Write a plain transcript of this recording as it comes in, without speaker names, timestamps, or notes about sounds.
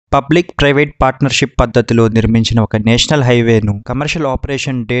Public private partnership పద్ధతిలో నిర్మించిన ఒక నేషనల్ హైవేను కమర్షియల్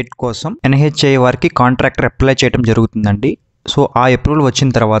ఆపరేషన్ డేట్ కోసం NHAI వారికి కాంట్రాక్టర్ అప్లై చేయడం జరుగుతుందండి. సో ఆ అప్రూవల్ వచ్చిన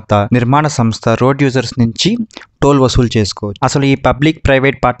తర్వాత నిర్మాణ సంస్థ రోడ్ యూజర్స్ నుంచి టోల్ వసూలు చేసుకోవచ్చు. అసలు ఈ పబ్లిక్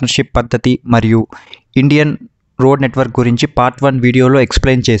ప్రైవేట్ పార్ట్నర్షిప్ పద్ధతి మరియు ఇండియన్ రోడ్ నెట్వర్క్ గురించి పార్ట్ 1 వీడియోలో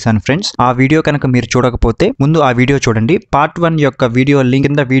ఎక్స్ప్లెయిన్ చేశాను ఫ్రెండ్స్. ఆ వీడియో కనుక మీరు చూడకపోతే ముందు ఆ వీడియో చూడండి. పార్ట్ 1 యొక్క వీడియో లింక్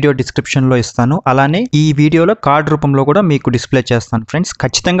కింద వీడియో డిస్క్రిప్షన్ లో ఇస్తాను. అలానే ఈ వీడియోలో కార్డ్ రూపంలో కూడా మీకు డిస్ప్లే చేస్తాను ఫ్రెండ్స్.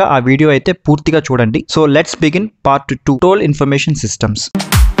 ఖచ్చితంగా ఆ వీడియో అయితే పూర్తిగా చూడండి. So let's begin part 2 toll information systems.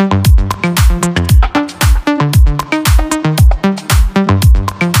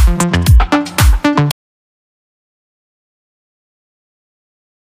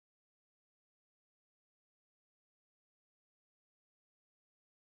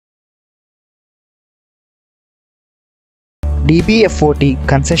 DBFOT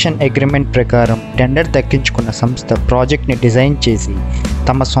concession agreement ప్రకారం టెండర్ దక్కించుకున్న సంస్థ ప్రాజెక్ట్ని డిజైన్ చేసి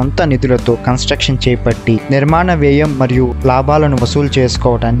తమ సొంత నిధులతో కన్స్ట్రక్షన్ చేపట్టి నిర్మాణ వ్యయం మరియు లాభాలను వసూలు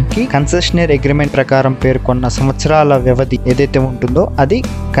చేసుకోవడానికి కన్సెషనర్ అగ్రిమెంట్ ప్రకారం పేర్కొన్న సంవత్సరాల వ్యవధి ఏదైతే ఉంటుందో అది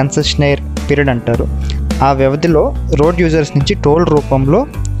కన్సెషనర్ పీరియడ్ అంటారు. ఆ వ్యవధిలో రోడ్ యూజర్స్ నుంచి టోల్ రూపంలో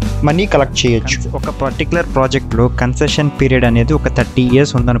మనీ కలెక్ట్ చేయొచ్చు. ఒక పర్టికులర్ ప్రాజెక్ట్లో కన్సెషన్ పీరియడ్ అనేది ఒక 30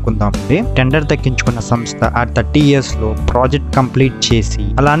 years ఉందనుకుందాం. టెండర్ దక్కించుకున్న సంస్థ ఆ 30 yearsలో ప్రాజెక్ట్ కంప్లీట్ చేసి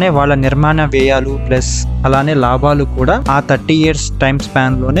అలానే వాళ్ళ నిర్మాణ వ్యయాలు ప్లస్ అలానే లాభాలు కూడా ఆ 30 years టైం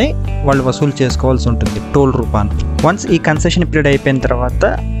స్పాన్ లోనే వాళ్ళు వసూలు చేసుకోవాల్సి ఉంటుంది టోల్ రూపాన్ని. వన్స్ ఈ కన్సెషన్ పీరియడ్ అయిపోయిన తర్వాత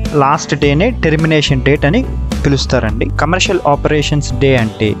లాస్ట్ డేనే టెర్మినేషన్ డేట్ అని పిలుస్తారండి. కమర్షియల్ ఆపరేషన్స్ డే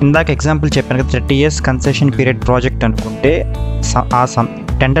అంటే ఇందాక ఎగ్జాంపుల్ చెప్పాను కదా, 30 years కన్సెషన్ పీరియడ్ ప్రాజెక్ట్ అనుకుంటే ఆ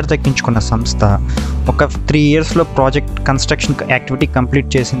టెండర్ దక్కించుకున్న సంస్థ ఒక 3 yearsలో ప్రాజెక్ట్ కన్స్ట్రక్షన్ యాక్టివిటీ కంప్లీట్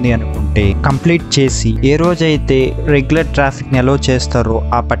చేసింది అనుకుంటే, కంప్లీట్ చేసి ఏ రోజైతే రెగ్యులర్ ట్రాఫిక్ని అలో చేస్తారో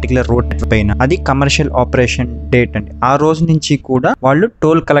ఆ పర్టికులర్ రోడ్ పైన అది కమర్షియల్ ఆపరేషన్ డేట్ అండి. ఆ రోజు నుంచి కూడా వాళ్ళు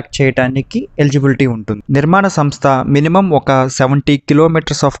టోల్ కలెక్ట్ చేయడానికి ఎలిజిబిలిటీ ఉంటుంది. నిర్మాణ సంస్థ మినిమం ఒక 70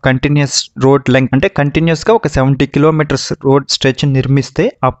 kilometers of continuous road length అంటే కంటిన్యూస్ గా ఒక 70 kilometers రోడ్ స్ట్రెచ్ నిర్మిస్తే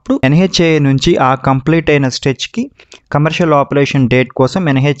అప్పుడు NHAI నుంచి ఆ కంప్లీట్ అయిన స్ట్రెచ్ కి కమర్షియల్ ఆపరేషన్ డేట్ కోసం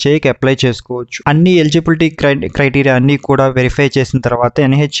NHAIకి అప్లై చేసుకోవచ్చు. అన్ని ఎలిజిబిలిటీ క్రైటీరియా అన్ని కూడా వెరిఫై చేసిన తర్వాత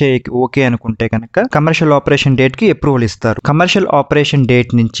NHAIకి ఓకే అనుకుంటే కనుక కమర్షియల్ ఆపరేషన్ డేట్ కి అప్రూవల్ ఇస్తారు. కమర్షియల్ ఆపరేషన్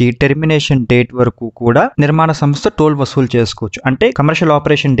డేట్ నుంచి టెర్మినేషన్ డేట్ వరకు కూడా నిర్మాణ సంస్థ టోల్ వసూలు చేసుకోవచ్చు. అంటే కమర్షియల్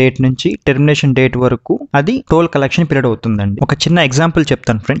ఆపరేషన్ డేట్ నుంచి టెర్మినేషన్ డేట్ వరకు అది టోల్ కలెక్షన్ పీరియడ్ అవుతుందండి. ఒక చిన్న ఎగ్జాంపుల్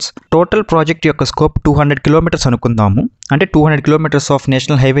చెప్తాను ఫ్రెండ్స్. టోటల్ ప్రాజెక్ట్ యొక్క స్కోప్ 200 kilometers అనుకుందాము. అంటే 200 kilometers ఆఫ్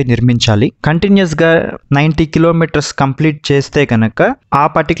నేషనల్ హైవే నిర్మించాలి. కంటిన్యూస్ గా 90 kilometers కంప్లీట్ చేస్తే కనుక ఆ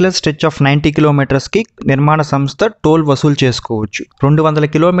పర్టికులర్ స్ట్రెచ్ ఆఫ్ 90 kilometers కి నిర్మాణ సంస్థ టోల్ వసూలు చేసుకోవచ్చు. 200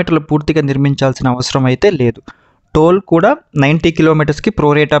 kilometers పూర్తిగా నిర్మించాల్సిన అవసరం అయితే లేదు. టోల్ కూడా 90 kilometers కి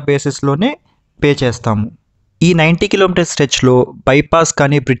ప్రోరేటా బేసిస్ లోనే పే చేస్తాము. ఈ 90 kilometers స్ట్రెచ్లో బైపాస్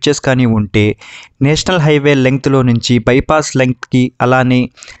కానీ బ్రిడ్జెస్ కానీ ఉంటే నేషనల్ హైవే లెంగ్త్లో నుంచి బైపాస్ లెంగ్త్కి అలానే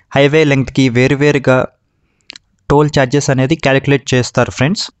హైవే లెంగ్త్కి వేరువేరుగా టోల్ ఛార్జెస్ అనేది క్యాలిక్యులేట్ చేస్తారు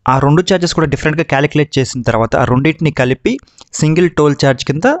ఫ్రెండ్స్. ఆ 2 ఛార్జెస్ కూడా డిఫరెంట్గా క్యాలిక్యులేట్ చేసిన తర్వాత ఆ రెండింటిని కలిపి సింగిల్ టోల్ ఛార్జ్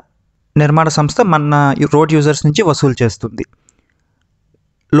కింద నిర్మాణ సంస్థ మన రోడ్ యూజర్స్ నుంచి వసూలు చేస్తుంది.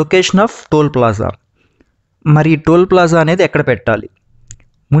 Location of toll plaza. మరి టోల్ ప్లాజా అనేది ఎక్కడ పెట్టాలి?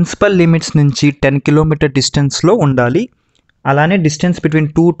 మున్సిపల్ లిమిట్స్ నుంచి 10 kilometer డిస్టెన్స్లో ఉండాలి. అలానే డిస్టెన్స్ బిట్వీన్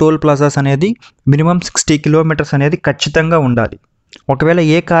 2 టోల్ ప్లాజాస్ అనేది మినిమం 60 kilometers అనేది ఖచ్చితంగా ఉండాలి. ఒకవేళ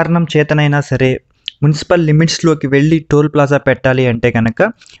ఏ కారణం చేతనైనా సరే మున్సిపల్ లిమిట్స్లోకి వెళ్ళి టోల్ ప్లాజా పెట్టాలి అంటే కనుక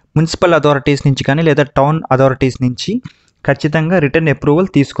మున్సిపల్ అథారిటీస్ నుంచి కానీ లేదా టౌన్ అథారిటీస్ నుంచి ఖచ్చితంగా రిటర్న్ అప్రూవల్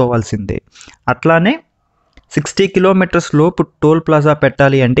తీసుకోవాల్సిందే. అట్లానే 60 kilometers లోపు టోల్ ప్లాజా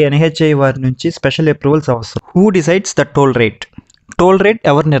పెట్టాలి అంటే NHAI వారి నుంచి స్పెషల్ అప్రూవల్స్ అవసరం. Who decides the toll rate? Toll rate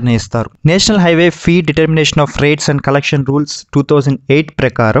ఎవరు నిర్ణయిస్తారు? National highway fee determination of rates and collection rules 2008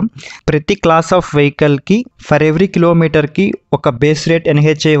 ప్రకారం ప్రతి క్లాస్ ఆఫ్ వెహికల్ కి ఫర్ ఎవ్రీ కిలోమీటర్ కి ఒక బేస్ రేట్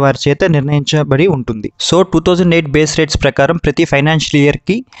NHAI వారి చేత నిర్ణయించబడి ఉంటుంది. సో 2008 బేస్ రేట్స్ ప్రకారం ప్రతి ఫైనాన్షియల్ ఇయర్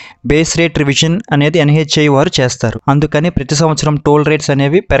కి బేస్ రేట్ రివిజన్ అనేది NHAI వారు చేస్తారు. అందుకని ప్రతి సంవత్సరం టోల్ రేట్స్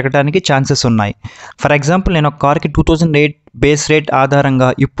అనేవి పెరగడానికి ఛాన్సెస్ ఉన్నాయి. ఫర్ ఎగ్జాంపుల్ నేను ఒక కార్కి 2008 బేస్ రేట్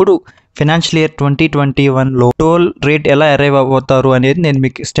ఆధారంగా ఇప్పుడు ఫైనాన్షియల్ ఇయర్ 2021లో టోల్ రేట్ ఎలా అరైవ్ అవుతారు అనేది నేను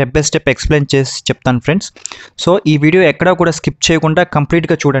మీకు స్టెప్ బై స్టెప్ ఎక్స్ప్లెయిన్ చేసి చెప్తాను ఫ్రెండ్స్. సో ఈ వీడియో ఎక్కడా కూడా స్కిప్ చేయకుండా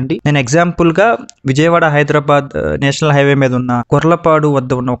కంప్లీట్గా చూడండి. నేను ఎగ్జాంపుల్గా విజయవాడ హైదరాబాద్ నేషనల్ హైవే మీద ఉన్న కొర్లపాడు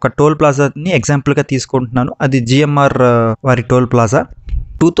వద్ద ఉన్న ఒక టోల్ ప్లాజాని ఎగ్జాంపుల్గా తీసుకుంటున్నాను. అది GMR వారి toll plaza.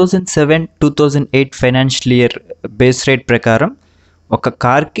 2007-2008 financial year base rate ప్రకారం ఒక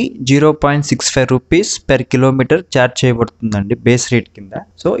కార్కి 0.65 rupees per kilometre charge చేయబడుతుందండి base rate కింద.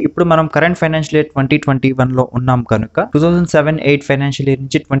 సో ఇప్పుడు మనం కరెంట్ ఫైనాన్షియల్ ఇయర్ 2021లో ఉన్నాం కనుక 2007-8 ఫైనాన్షియల్ ఇయర్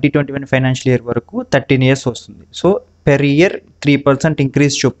నుంచి 2021 ఫైనాన్షియల్ ఇయర్ వరకు 13 ఇయర్స్ వస్తుంది. సో పెర్ ఇయర్ 3%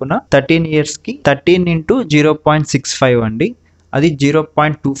 ఇంక్రీజ్ చొప్పున 13 ఇయర్స్కి 13 ఇంటూ 0.65 అండి, అది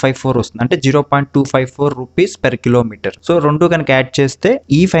 0.254 వస్తుంది. అంటే 0.254 రూపీస్ పెర్ కిలోమీటర్. సో రెండు కనుక యాడ్ చేస్తే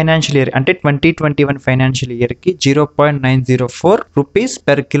ఈ ఫైనాన్షియల్ ఇయర్ అంటే 2021 ఫైనాన్షియల్ ఇయర్ కి 0.904 రూపీస్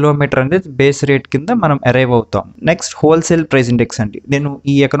పెర్ కిలోమీటర్ అనేది బేస్ రేట్ కింద మనం అరైవ్ అవుతాం. నెక్స్ట్ హోల్సేల్ ప్రైస్ ఇండెక్స్ అండి. నేను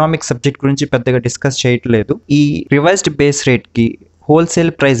ఈ ఎకనామిక్ సబ్జెక్ట్ గురించి పెద్దగా డిస్కస్ చేయట్లేదు. ఈ రివైజ్డ్ బేస్ రేట్ కి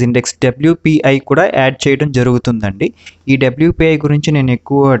హోల్సేల్ ప్రైస్ ఇండెక్స్ WPI కూడా యాడ్ చేయడం జరుగుతుందండి. ఈ WPI గురించి నేను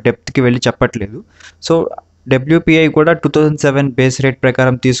ఎక్కువ డెప్త్కి వెళ్ళి చెప్పట్లేదు. సో WPI కూడా 2007 బేస్ రేట్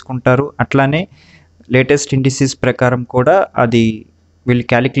ప్రకారం తీసుకుంటారు. అట్లానే లేటెస్ట్ ఇండిసెస్ ప్రకారం కూడా అది వీళ్ళు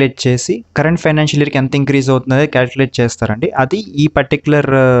క్యాలిక్యులేట్ చేసి కరెంట్ ఫైనాన్షియల్ ఇయర్కి ఎంత ఇంక్రీజ్ అవుతుందో క్యాలిక్యులేట్ చేస్తారండి. అది ఈ పర్టికులర్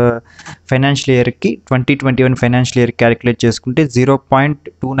ఫైనాన్షియల్ ఇయర్కి 2021 ఫైనాన్షియల్ ఇయర్ క్యాలిక్యులేట్ చేసుకుంటే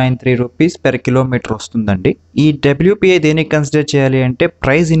 0.293 రూపీస్ పెర్ కిలోమీటర్ వస్తుందండి. ఈ WPI దేనికి కన్సిడర్ చేయాలి అంటే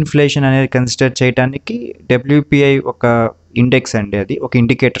ప్రైస్ ఇన్ఫ్లేషన్ అనేది కన్సిడర్ చేయడానికి WPI ఒక ఇండెక్స్ అండి, అది ఒక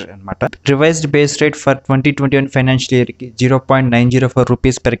ఇండికేటర్ అనమాట. Revised base rate for 2021 financial year కి 0.904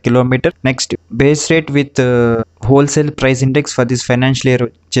 rupees per kilometre. Next base rate with wholesale price index for this financial year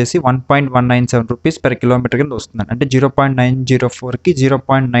వచ్చేసి 1.197 రూపీస్ పెర్ కిలోమీటర్ కింద వస్తుంది. అంటే 0.904కి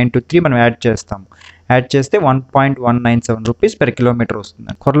 0.923 మనం యాడ్ చేస్తాము. యాడ్ చేస్తే 1.197 రూపీస్ పెర్ కిలోమీటర్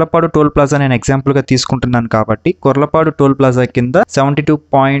వస్తుంది. కొర్లపాడు టోల్ ప్లాజా నేను ఎగ్జాంపుల్గా తీసుకుంటున్నాను కాబట్టి కొర్లపాడు టోల్ ప్లాజా కింద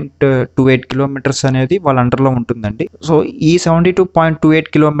 72.28 కిలోమీటర్స్ అనేది వాళ్ళ అండర్లో ఉంటుందండి. సో ఈ 72.28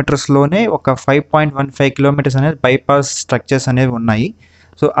 కిలోమీటర్స్లోనే ఒక 5.15 కిలోమీటర్స్ అనేది బైపాస్ స్ట్రక్చర్స్ అనేవి ఉన్నాయి.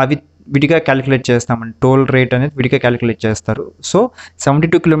 సో అవి విడిగా క్యాలిక్యులేట్ చేస్తామండి. టోల్ రేట్ అనేది విడిగా క్యాలిక్యులేట్ చేస్తారు. సో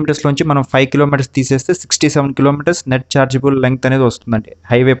 72 కిలోమీటర్స్లోంచి మనం 5 కిలోమీటర్స్ తీసేస్తే 67 కిలోమీటర్స్ నెట్ చార్జబుల్ లెంగ్త్ అనేది వస్తుందండి.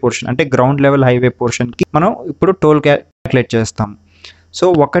 హైవే పోర్షన్ అంటే గ్రౌండ్ లెవెల్ హైవే పోర్షన్కి మనం ఇప్పుడు టోల్ క్యాలిక్యులేట్ చేస్తాం. సో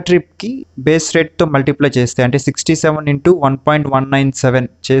ఒక ట్రిప్కి బేస్ రేట్తో మల్టిప్లై చేస్తే అంటే 67 ఇంటూ 1.197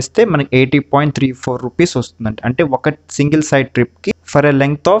 చేస్తే మనకి 80.34 రూపీస్ వస్తుందండి. అంటే ఒక సింగిల్ సైడ్ ట్రిప్కి ఫర్ ఎ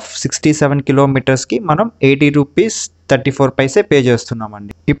లెంగ్త్ ఆఫ్ 67 కిలోమీటర్స్కి మనం 80 రూపీస్ 34 పైసే పే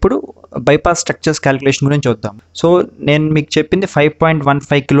చేస్తున్నామండి. ఇప్పుడు బైపాస్ స్ట్రక్చర్స్ క్యాలిక్యులేషన్ గురించి చూద్దాం. సో నేను మీకు చెప్పింది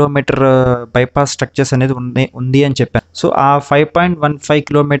 5.15 కిలోమీటర్ బైపాస్ స్ట్రక్చర్స్ అనేది ఉంది అని చెప్పాను. సో ఆ 5.15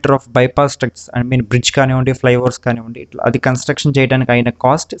 kilometre of bypass structures I mean bridge కానివ్వండి, ఫ్లైఓవర్స్ కానివ్వండి, ఇట్లా అది కన్స్ట్రక్షన్ చేయడానికి అయిన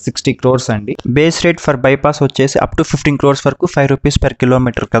కాస్ట్ 60 crores అండి. బేస్ రేట్ ఫర్ బైపాస్ వచ్చేసి అప్ టు 15 crores వరకు 5 రూపీస్ పెర్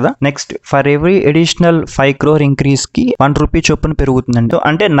కిలోమీటర్ కదా. Next for every additional 5 crore increase కి 1 రూపీ చొప్పున పెరుగుతుందండి.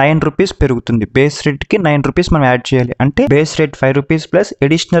 అంటే 9 రూపీస్ పెరుగుతుంది. బేస్ రేట్ కి 9 రూపీస్ మనం యాడ్ చేయాలి. అంటే base rate 5 rupees plus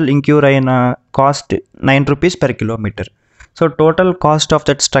additional ఇంక్యూర్ అయిన cost 9 rupees per kilometre. So total cost of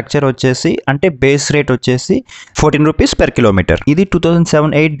that structure వచ్చేసి అంటే బేస్ రేట్ వచ్చేసి 14 రూపీస్ పెర్ కిలోమీటర్. ఇది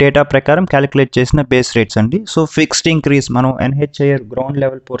 2007-8 డేటా ప్రకారం క్యాలిక్యులేట్ చేసిన బేస్ రేట్స్ అండి. సో ఫిక్స్డ్ ఇంక్రీజ్ మనం NHAI గ్రౌండ్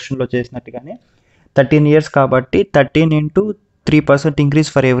లెవెల్ పోర్షన్లో చేసినట్టుగానే 13 ఇయర్స్ కాబట్టి 13 into 3% increase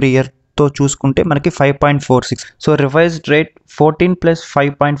for every year తో చూసుకుంటే మనకి 5.46. సో రివైజ్డ్ రేట్ 14 ప్లస్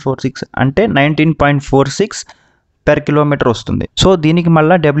 5.46 అంటే 19.46 పెర్ కిలోమీటర్ వస్తుంది. సో దీనికి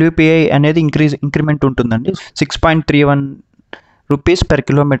మళ్ళీ WPI అనేది ఇంక్రిమెంట్ ఉంటుందండి, 6.31 రూపీస్ పెర్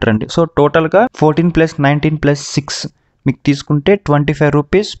కిలోమీటర్ అండి. సో టోటల్గా 14 ప్లస్ 19 ప్లస్ 6 మీకు తీసుకుంటే 25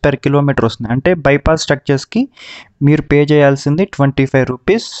 రూపీస్ పెర్ కిలోమీటర్ వస్తుంది. అంటే బైపాస్ స్ట్రక్చర్స్కి మీరు పే చేయాల్సింది 25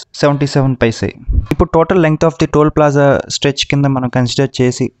 రూపీస్ 77 పైసే. ఇప్పుడు total length of the toll plaza stretch కింద మనం కన్సిడర్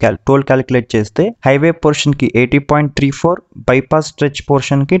చేసి టోల్ క్యాలిక్యులేట్ చేస్తే హైవే పోర్షన్కి 80.34, బైపాస్ స్ట్రెచ్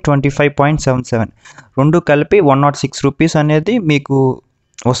పోర్షన్కి 25.77, రెండు కలిపి 106 రూపీస్ అనేది మీకు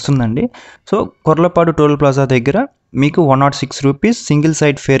వస్తుందండి. సో కొర్లపాడు టోల్ ప్లాజా దగ్గర మీకు 106 రూపీస్ సింగిల్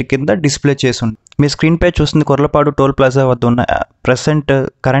సైడ్ ఫేర్ కింద డిస్ప్లే చేసి ఉంటుంది. మీ స్క్రీన్ పై చూస్తుంది కొర్లపాడు టోల్ ప్లాజా వద్ద ఉన్న ప్రెసెంట్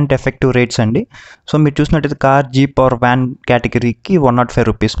కరెంట్ ఎఫెక్టివ్ రేట్స్ అండి. సో మీరు చూసినట్టయితే కార్, జీప్ ఆర్ వ్యాన్ కేటగిరీకి 105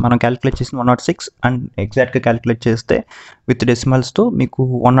 రూపీస్ మనం క్యాలిక్యులేట్ చేసిన 106 అండ్ ఎగ్జాక్ట్గా క్యాలిక్యులేట్ చేస్తే విత్ డెసిమల్స్తో మీకు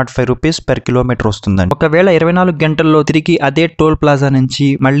 105 రూపీస్ పెర్ కిలోమీటర్ వస్తుందండి. ఒకవేళ 24 గంటల్లో తిరిగి అదే టోల్ ప్లాజా నుంచి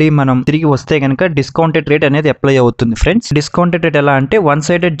మళ్ళీ మనం తిరిగి వస్తే కనుక డిస్కౌంటెడ్ రేట్ అనేది అప్లై అవుతుంది ఫ్రెండ్స్. డిస్కౌంటెడ్ రేట్ ఎలా అంటే 1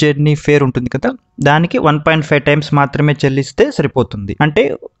 సైడెడ్ జర్నీ ఫేర్ ఉంటుంది కదా, దానికి 1.5 టైమ్స్ మాత్రమే చెల్లిస్తే సరిపోతుంది. అంటే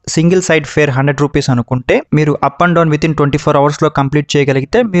సింగిల్ సైడ్ ఫేర్ 100 రూపీస్ అనుకుంటే మీరు up and down with in 24 అవర్స్లో కంప్లీట్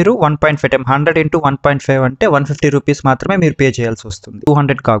చేయగలిగితే మీరు 1.5 టైమ్ 100 ఇంటూ 1.5 అంటే 150 రూపీస్ మాత్రమే మీరు పే చేయాల్సి వస్తుంది,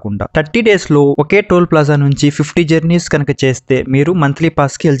 200 కాకుండా. 30 డేస్లో ఒకే టోల్ ప్లాజా నుంచి 50 జర్నీస్ కనుక చేస్తే మీరు మంత్లీ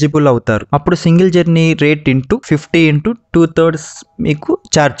పాస్కి ఎలిజిబుల్ అవుతారు. అప్పుడు single journey rate into 50 into 2/3 మీకు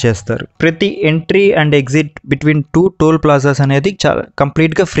ఛార్జ్ చేస్తారు. ప్రతి entry and exit between 2 toll plazas అనేది చాలా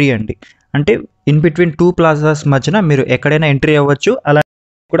కంప్లీట్గా ఫ్రీ అండి. అంటే ఇన్ బిట్వీన్ 2 ప్లాజాస్ మధ్యన మీరు ఎక్కడైనా ఎంట్రీ అవ్వచ్చు, అలా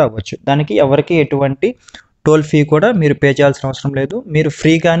కూడా అవ్వచ్చు. దానికి ఎవరికి ఎటువంటి టోల్ ఫీ కూడా మీరు పే చేయాల్సిన అవసరం లేదు. మీరు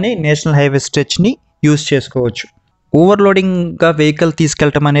ఫ్రీగానే నేషనల్ హైవే స్ట్రెచ్ని యూజ్ చేసుకోవచ్చు. ఓవర్లోడింగ్గా వెహికల్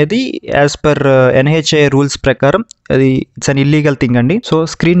తీసుకెళ్ళటం అనేది యాజ్ పర్ NHAI రూల్స్ ప్రకారం అది ఇట్స్ అన్ ఇల్లీగల్ థింగ్ అండి. సో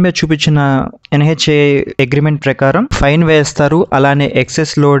స్క్రీన్ మీద చూపించిన NHAI అగ్రిమెంట్ ప్రకారం ఫైన్ వేస్తారు. అలానే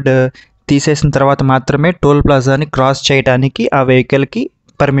ఎక్సెస్ లోడ్ తీసేసిన తర్వాత మాత్రమే టోల్ ప్లాజాని క్రాస్ చేయడానికి ఆ వెహికల్కి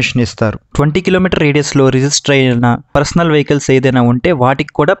పర్మిషన్ ఇస్తారు. 20 కిలోమీటర్ రేడియస్లో రిజిస్టర్ అయిన పర్సనల్ వెహికల్స్ ఏదైనా ఉంటే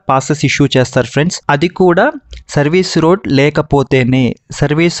వాటికి కూడా పాసెస్ ఇష్యూ చేస్తారు ఫ్రెండ్స్. అది కూడా సర్వీస్ రోడ్ లేకపోతేనే.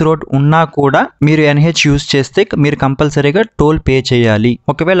 సర్వీస్ రోడ్ ఉన్నా కూడా మీరు NH యూజ్ చేస్తే మీరు కంపల్సరీగా టోల్ పే చేయాలి.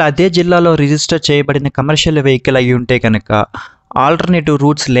 ఒకవేళ అదే జిల్లాలో రిజిస్టర్ చేయబడిన కమర్షియల్ వెహికల్ అయి ఉంటే కనుక ఆల్టర్నేటివ్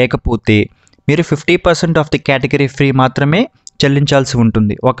రూట్స్ లేకపోతే మీరు 50% ఆఫ్ ది కేటగిరీ ఫ్రీ మాత్రమే చెల్లించాల్సి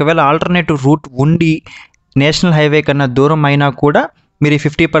ఉంటుంది. ఒకవేళ ఆల్టర్నేటివ్ రూట్ ఉండి నేషనల్ హైవే కన్నా దూరం అయినా కూడా మీరు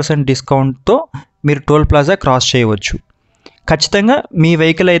 50% డిస్కౌంట్తో మీరు టోల్ ప్లాజా క్రాస్ చేయవచ్చు. ఖచ్చితంగా మీ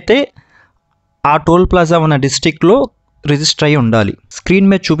వెహికల్ అయితే ఆ టోల్ ప్లాజా ఉన్న డిస్ట్రిక్ట్లో రిజిస్టర్ అయి ఉండాలి. స్క్రీన్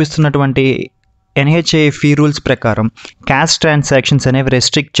మీద చూపిస్తున్నటువంటి NHAI ఫీ రూల్స్ ప్రకారం క్యాష్ ట్రాన్సాక్షన్స్ అనేవి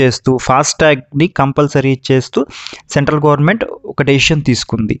రెస్ట్రిక్ట్ చేస్తూ ఫాస్టాగ్ని కంపల్సరీ చేస్తూ సెంట్రల్ గవర్నమెంట్ ఒక డెసిషన్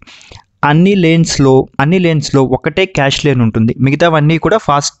తీసుకుంది. అన్ని లేన్స్లో ఒకటే క్యాష్ లేన్ ఉంటుంది. మిగతావన్నీ కూడా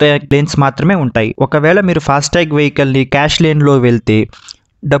ఫాస్టాగ్ లేన్స్ మాత్రమే ఉంటాయి. ఒకవేళ మీరు ఫాస్టాగ్ వెహికల్ని క్యాష్ లేన్లో వెళ్తే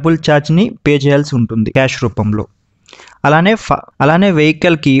డబుల్ ఛార్జ్ని పే చేయాల్సి ఉంటుంది క్యాష్ రూపంలో. అలానే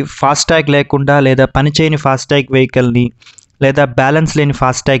వెహికల్కి ఫాస్టాగ్ లేకుండా లేదా పనిచేయని ఫాస్టాగ్ వెహికల్ని లేదా బ్యాలెన్స్ లేని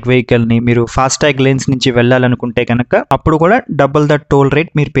ఫాస్టాగ్ వెహికల్ని మీరు ఫాస్టాగ్ లేన్స్ నుంచి వెళ్ళాలనుకుంటే కనుక అప్పుడు కూడా డబుల్ ద టోల్ రేట్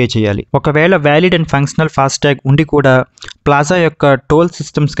మీరు పే చేయాలి. ఒకవేళ వ్యాలిడ్ అండ్ ఫంక్షనల్ ఫాస్టాగ్ ఉండి కూడా ప్లాజా యొక్క టోల్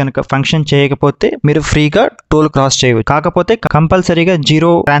సిస్టమ్స్ కనుక ఫంక్షన్ చేయకపోతే మీరు ఫ్రీగా టోల్ క్రాస్ చేయవచ్చు. కాకపోతే కంపల్సరీగా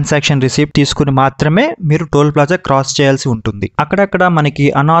 0 ట్రాన్సాక్షన్ రిసీప్ట్ తీసుకుని మాత్రమే మీరు టోల్ ప్లాజా క్రాస్ చేయాల్సి ఉంటుంది. అక్కడక్కడ మనకి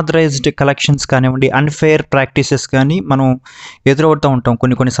అన్ఆథరైజ్డ్ కలెక్షన్స్ కానివ్వండి, అన్ఫేర్ ప్రాక్టీసెస్ కానీ మనం ఎదురవుతూ ఉంటాం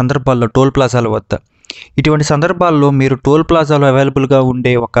కొన్ని సందర్భాల్లో టోల్ ప్లాజాల వద్ద. ఇటువంటి సందర్భాల్లో మీరు టోల్ ప్లాజాలో అవైలబుల్గా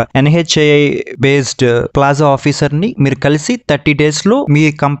ఉండే ఒక NHAI బేస్డ్ ప్లాజా ఆఫీసర్ని మీరు కలిసి 30 డేస్లో మీ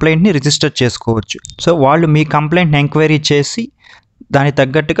కంప్లైంట్ని రిజిస్టర్ చేసుకోవచ్చు. సో వాళ్ళు మీ కంప్లైంట్ని ఎంక్వైరీ చేసి దానికి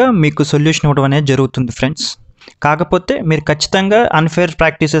తగ్గట్టుగా మీకు సొల్యూషన్ ఇవ్వడం అనేది జరుగుతుంది ఫ్రెండ్స్. కాకపోతే మీరు ఖచ్చితంగా అన్ఫేర్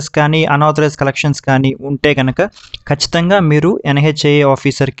ప్రాక్టీసెస్ కానీ అన్ఆథరైజ్ కలెక్షన్స్ కానీ ఉంటే కనుక ఖచ్చితంగా మీరు NHAI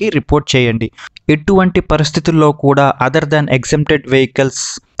ఆఫీసర్కి రిపోర్ట్ చేయండి. ఎటువంటి పరిస్థితుల్లో కూడా అదర్ దాన్ ఎగ్జెంప్టెడ్ వెహికల్స్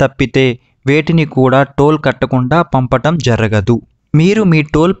తప్పితే వేటిని కూడా టోల్ కట్టకుండా పంపటం జరగదు. మీరు మీ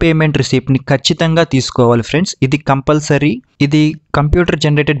టోల్ పేమెంట్ రిసిప్ట్ని ఖచ్చితంగా తీసుకోవాలి ఫ్రెండ్స్. ఇది కంపల్సరీ. ఇది కంప్యూటర్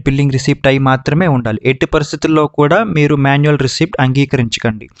జనరేటెడ్ బిల్లింగ్ రిసిప్ట్ అయి మాత్రమే ఉండాలి. ఎట్టి పరిస్థితుల్లో కూడా మీరు మాన్యువల్ రిసిప్ట్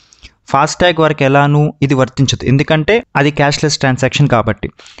అంగీకరించకండి. ఫాస్టాగ్ వరకు ఎలానూ ఇది వర్తించదు, ఎందుకంటే అది క్యాష్లెస్ ట్రాన్సాక్షన్ కాబట్టి.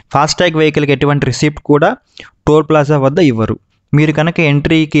 ఫాస్టాగ్ వెహికల్కి ఎటువంటి రిసిప్ట్ కూడా టోల్ ప్లాజా వద్ద ఇవ్వరు. మీరు కనుక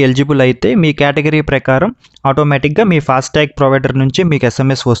ఎంట్రీకి ఎలిజిబుల్ అయితే మీ కేటగిరీ ప్రకారం ఆటోమేటిక్గా మీ ఫాస్టాగ్ ప్రొవైడర్ నుంచి మీకు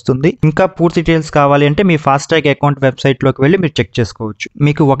SMS వస్తుంది. ఇంకా పూర్తి డీటెయిల్స్ కావాలి అంటే మీ ఫాస్టాగ్ అకౌంట్ వెబ్సైట్లోకి వెళ్ళి మీరు చెక్ చేసుకోవచ్చు.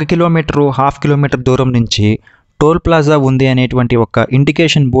 మీకు 1 కిలోమీటర్, హాఫ్ కిలోమీటర్ దూరం నుంచి టోల్ ప్లాజా ఉంది అనేటువంటి ఒక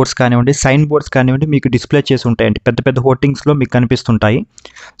ఇండికేషన్ బోర్డ్స్ కానివ్వండి, సైన్ బోర్డ్స్ కానివ్వండి మీకు డిస్ప్లే చేసి ఉంటాయండి. పెద్ద హోర్డింగ్స్లో మీకు కనిపిస్తుంటాయి.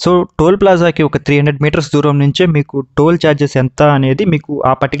 సో టోల్ ప్లాజాకి ఒక 300 మీటర్స్ దూరం నుంచే మీకు టోల్ ఛార్జెస్ ఎంత అనేది మీకు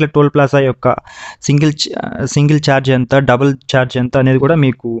ఆ పర్టికులర్ టోల్ ప్లాజా యొక్క సింగిల్ ఛార్జ్ ఎంత, డబుల్ ఛార్జ్ ఎంత అనేది కూడా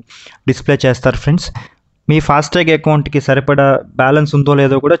మీకు డిస్ప్లే చేస్తారు ఫ్రెండ్స్. మీ ఫాస్టాగ్ అకౌంట్కి సరిపడా బ్యాలెన్స్ ఉందో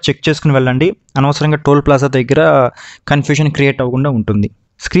లేదో కూడా చెక్ చేసుకుని వెళ్ళండి. అనవసరంగా టోల్ ప్లాజా దగ్గర కన్ఫ్యూజన్ క్రియేట్ అవ్వకుండా ఉంటుంది.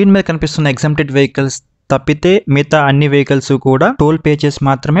 స్క్రీన్ మీద కనిపిస్తున్న ఎగ్జామ్టెడ్ వెహికల్స్ తప్పితే మిగతా అన్ని వెహికల్స్ కూడా టోల్ పే చేసి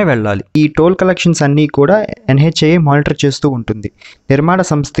మాత్రమే వెళ్ళాలి. ఈ టోల్ కలెక్షన్స్ అన్నీ కూడా NHAI మానిటర్ చేస్తూ ఉంటుంది. నిర్మాణ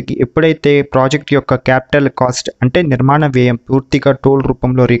సంస్థకి ఎప్పుడైతే ప్రాజెక్ట్ యొక్క క్యాపిటల్ కాస్ట్ అంటే నిర్మాణ వ్యయం పూర్తిగా టోల్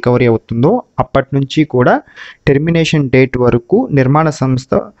రూపంలో రికవరీ అవుతుందో అప్పటి నుంచి కూడా టెర్మినేషన్ డేట్ వరకు నిర్మాణ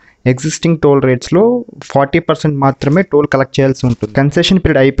సంస్థ ఎగ్జిస్టింగ్ టోల్ రేట్స్లో 40% మాత్రమే టోల్ కలెక్ట్ చేయాల్సి ఉంటుంది. కన్సెషన్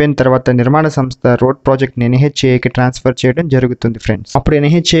పీరియడ్ అయిపోయిన తర్వాత నిర్మాణ సంస్థ రోడ్ ప్రాజెక్ట్ని NHAIకి ట్రాన్స్ఫర్ చేయడం జరుగుతుంది ఫ్రెండ్స్. అప్పుడు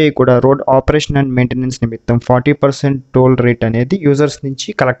NHAI కూడా రోడ్ ఆపరేషన్ అండ్ మెయింటెనెన్స్ నిమిత్తం 40% టోల్ రేట్ అనేది యూజర్స్ నుంచి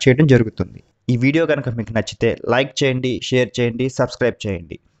కలెక్ట్ చేయడం జరుగుతుంది. ఈ వీడియో కనుక మీకు నచ్చితే లైక్ చేయండి, షేర్ చేయండి, సబ్స్క్రైబ్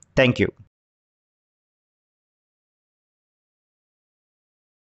చేయండి. Thank you.